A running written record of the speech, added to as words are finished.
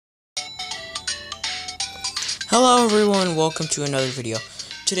Hello everyone, welcome to another video.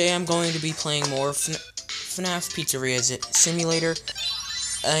 Today I'm going to be playing more FNAF Pizzeria Simulator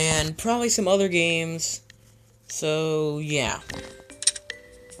and probably some other games. So yeah.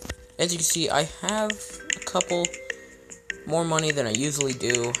 As you can see, I have a couple more money than I usually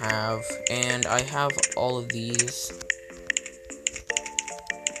do have, and I have all of these.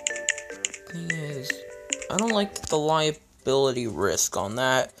 Thing is, I don't like that the liability risk on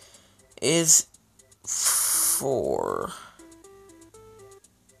that is 4.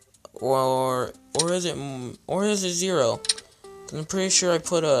 Or is it 0? 'Cause I'm pretty sure I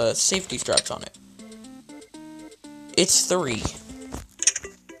put safety straps on it. It's 3.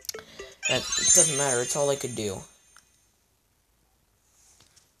 That doesn't matter. It's all I could do.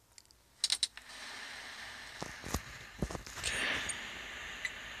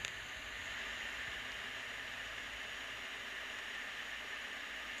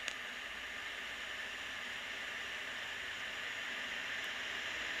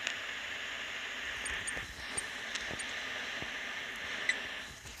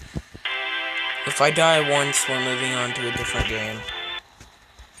 If I die once, we're moving on to a different game.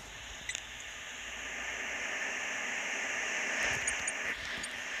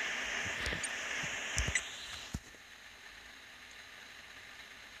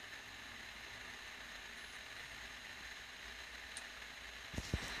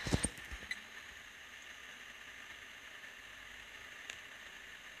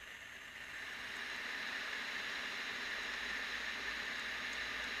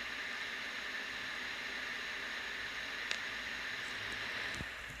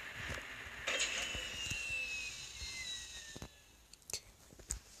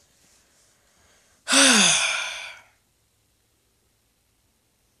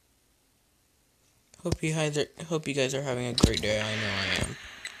 Hope you guys are having a great day. I know I am.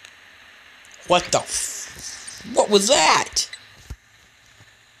 What the what was that?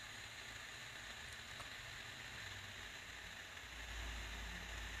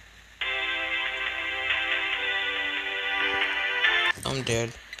 I'm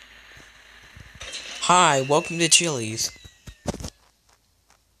dead. Hi, welcome to Chili's.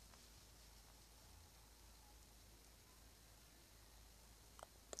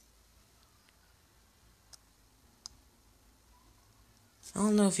 I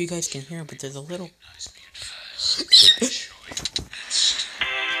don't know if you guys can hear, but there's a little.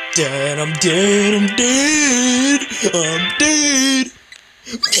 Dad, I'm dead, I'm dead, I'm dead.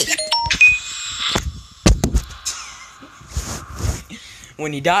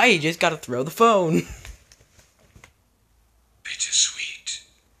 When you die, you just gotta throw the phone. Bittersweet,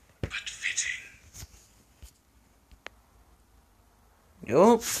 but fitting.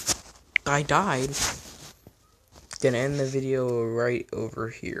 Nope. I died. Gonna end the video right over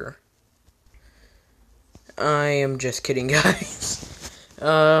here. I am just kidding, guys.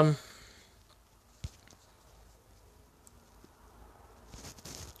 I'm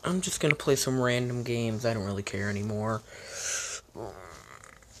just gonna play some random games. I don't really care anymore. I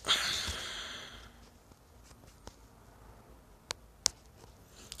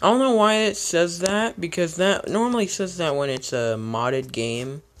don't know why it says that, because that normally says that when it's a modded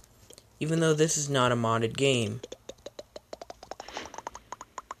game, even though this is not a modded game.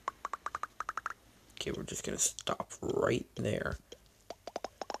 Okay, we're just gonna stop right there.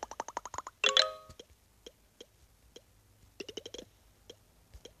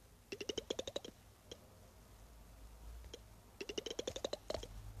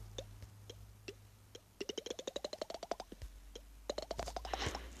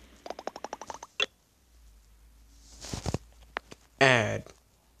 Add.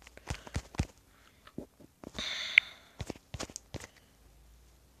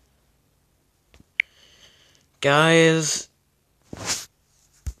 Guys,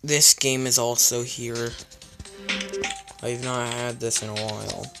 this game is also here. I've not had this in a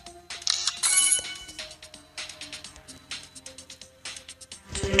while.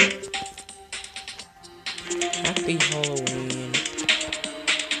 Happy Halloween.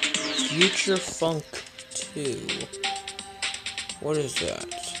 Future Funk 2. What is that?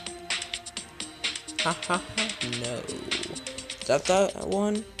 Ha ha ha, no. Is that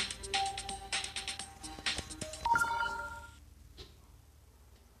one?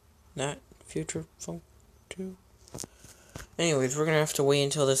 That Future Funk 2? Anyways, we're gonna have to wait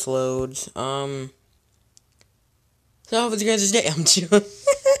until this loads. So how was your guys' day? I'm doing.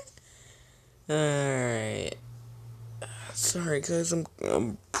 Alright. Sorry guys,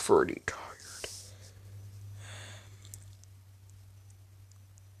 I'm pretty tired.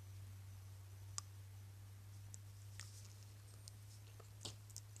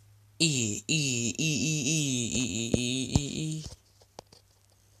 E, E, E, E, E, E, E, E, E.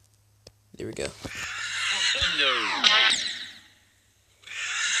 There we go. No.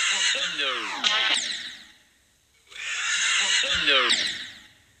 No. No.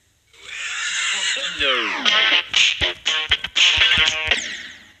 No.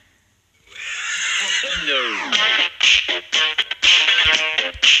 No.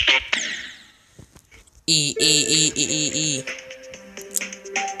 E, E, E, E, E, E.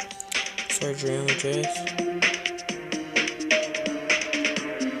 Surgery images.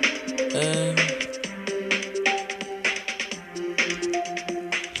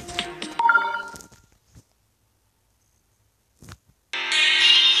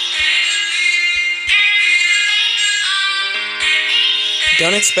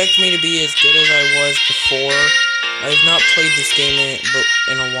 Don't expect me to be as good as I was before. I have not played this game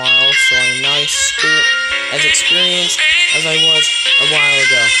in a while, so I am not as experienced as I was a while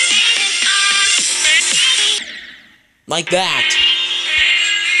ago. Like that.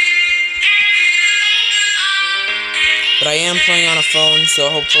 But I am playing on a phone, so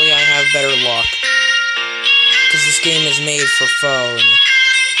hopefully I have better luck. Because this game is made for phone.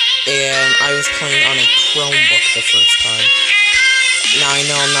 And I was playing on a Chromebook the first time. Now I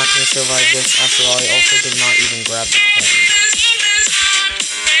know I'm not going to survive this. After all, I also did not even grab the coin.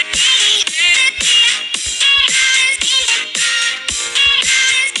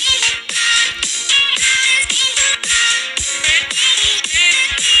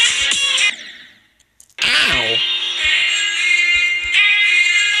 Ow!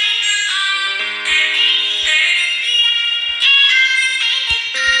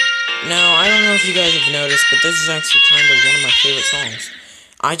 Now, I don't know if you guys have noticed, but this is actually kind of one of my favorite songs.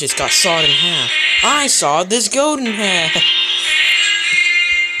 I just got sawed in half. I sawed this goat in half!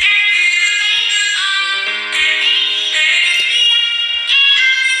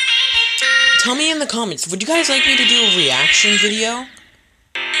 Tell me in the comments, would you guys like me to do a reaction video?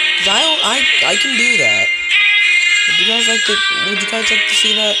 Cause I can do that. Would you guys like to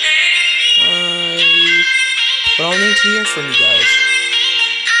see that? But I'll need to hear from you guys.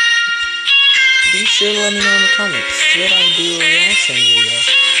 Be sure to let me know in the comments. Should I do a reaction video?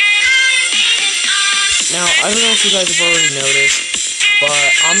 Now, I don't know if you guys have already noticed, but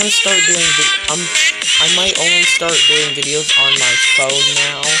I'm gonna start doing I might only start doing videos on my phone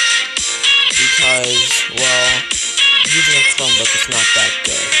now, because, well, using a Chromebook is not that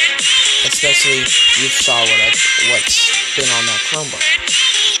good. Especially, you saw what's been on that Chromebook.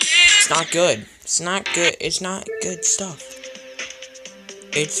 It's not good. It's not good. It's not good stuff.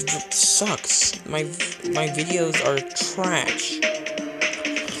 It sucks. My videos are trash.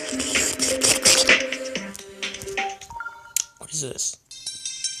 What is this?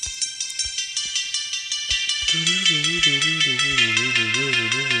 I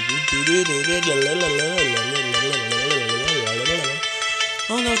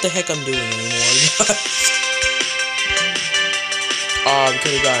don't know what the heck I'm doing anymore, guys. Oh, we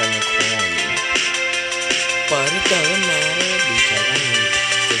could have gotten a coin. But it doesn't matter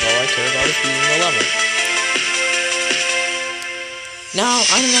because all I care about is beating the level. Now,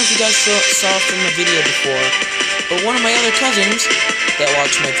 I don't know if you guys saw from the video before, but one of my other cousins that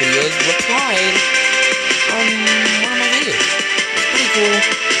watch my videos replied on one of my videos. It's pretty cool.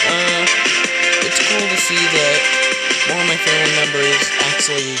 It's cool to see that one of my family members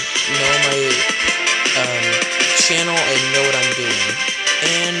actually know my channel and know what I'm doing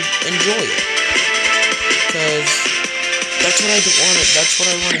and enjoy it, because that's what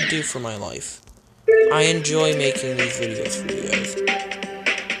I want to do for my life. I enjoy making these videos for you guys.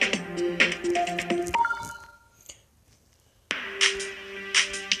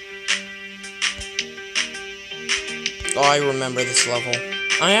 Oh, I remember this level.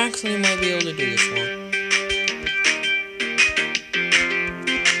 I actually might be able to do this one.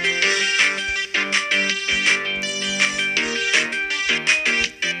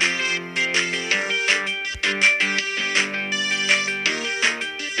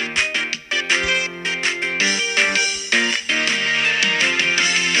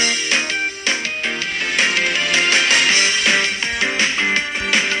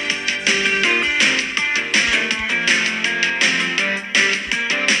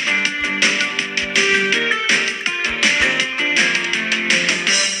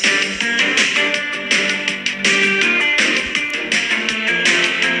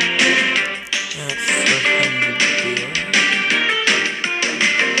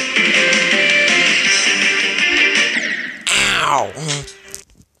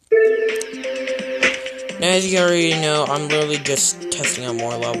 As you already know, I'm literally just testing out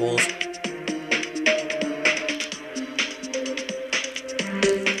more levels.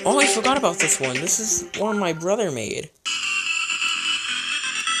 Oh, I forgot about this one. This is one my brother made.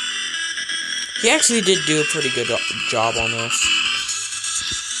 He actually did do a pretty good job on this.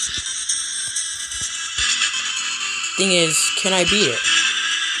 Thing is, can I beat it?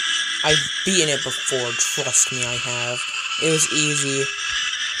 I've beaten it before, trust me, I have. It was easy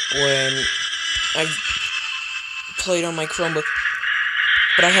when I played on my Chromebook,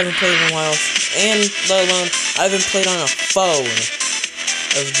 but I haven't played in a while, and let alone, I haven't played on a phone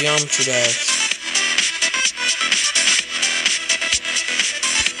of Geometry Dash.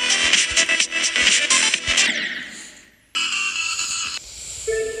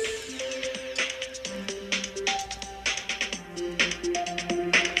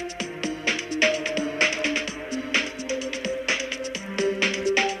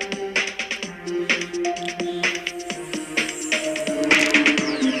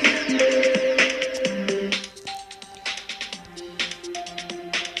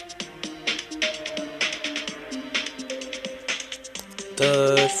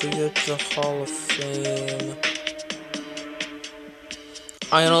 If we go to the Hall of Fame,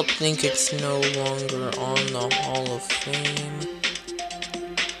 I don't think it's no longer on the Hall of Fame.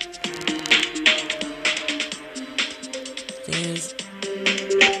 Thing is,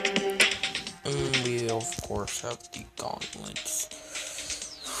 we of course have the gauntlets.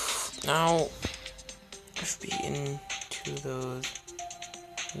 Now, I've beaten two of those.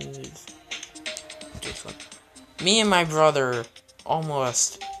 This one. Me and my brother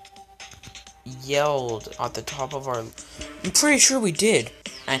almost yelled at the top of our... I'm pretty sure we did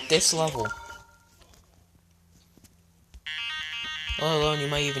at this level. Let alone, you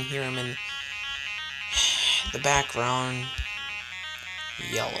might even hear him in the background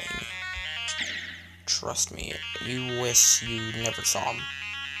yelling. Trust me, you wish you never saw him.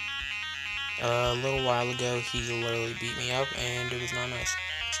 A little while ago, he literally beat me up, and it was not nice.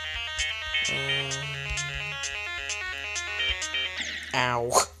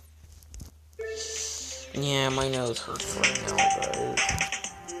 Ow. Yeah, my nose hurts right now,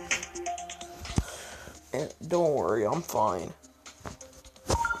 guys. Don't worry, I'm fine.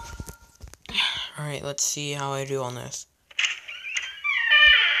 Alright, let's see how I do on this.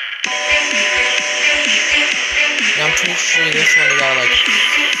 Now, I'm pretty sure this one you gotta, like...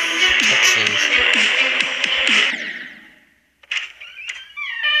 Let's see.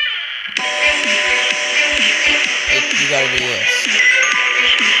 You gotta do this.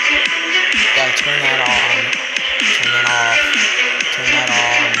 You gotta turn that on. Turn that off. Turn that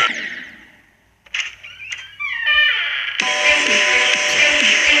on.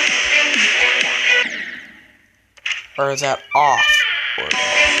 Or is that off? Or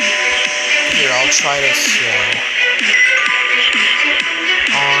here, I'll try this slow.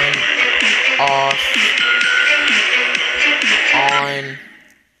 On. Off. On.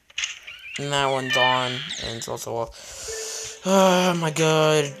 And that one's on. And it's also off. Oh my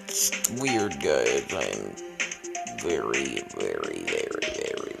god. It's weird, guys. I'm very, very, very,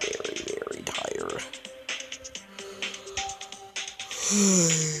 very, very, very tired.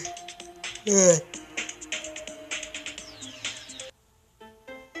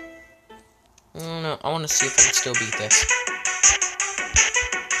 I don't know. I want to see if I can still beat this.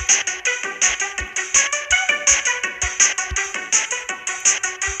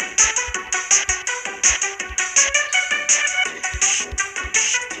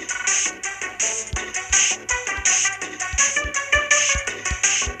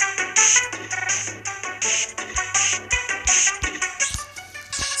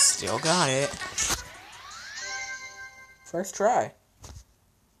 Still got it. First try.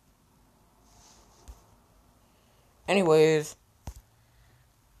 Anyways,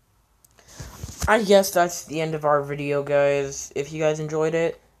 I guess that's the end of our video, guys. If you guys enjoyed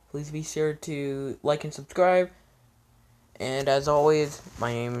it, please be sure to like and subscribe. And as always,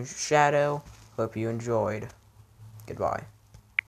 my name is Shadow. Hope you enjoyed. Goodbye.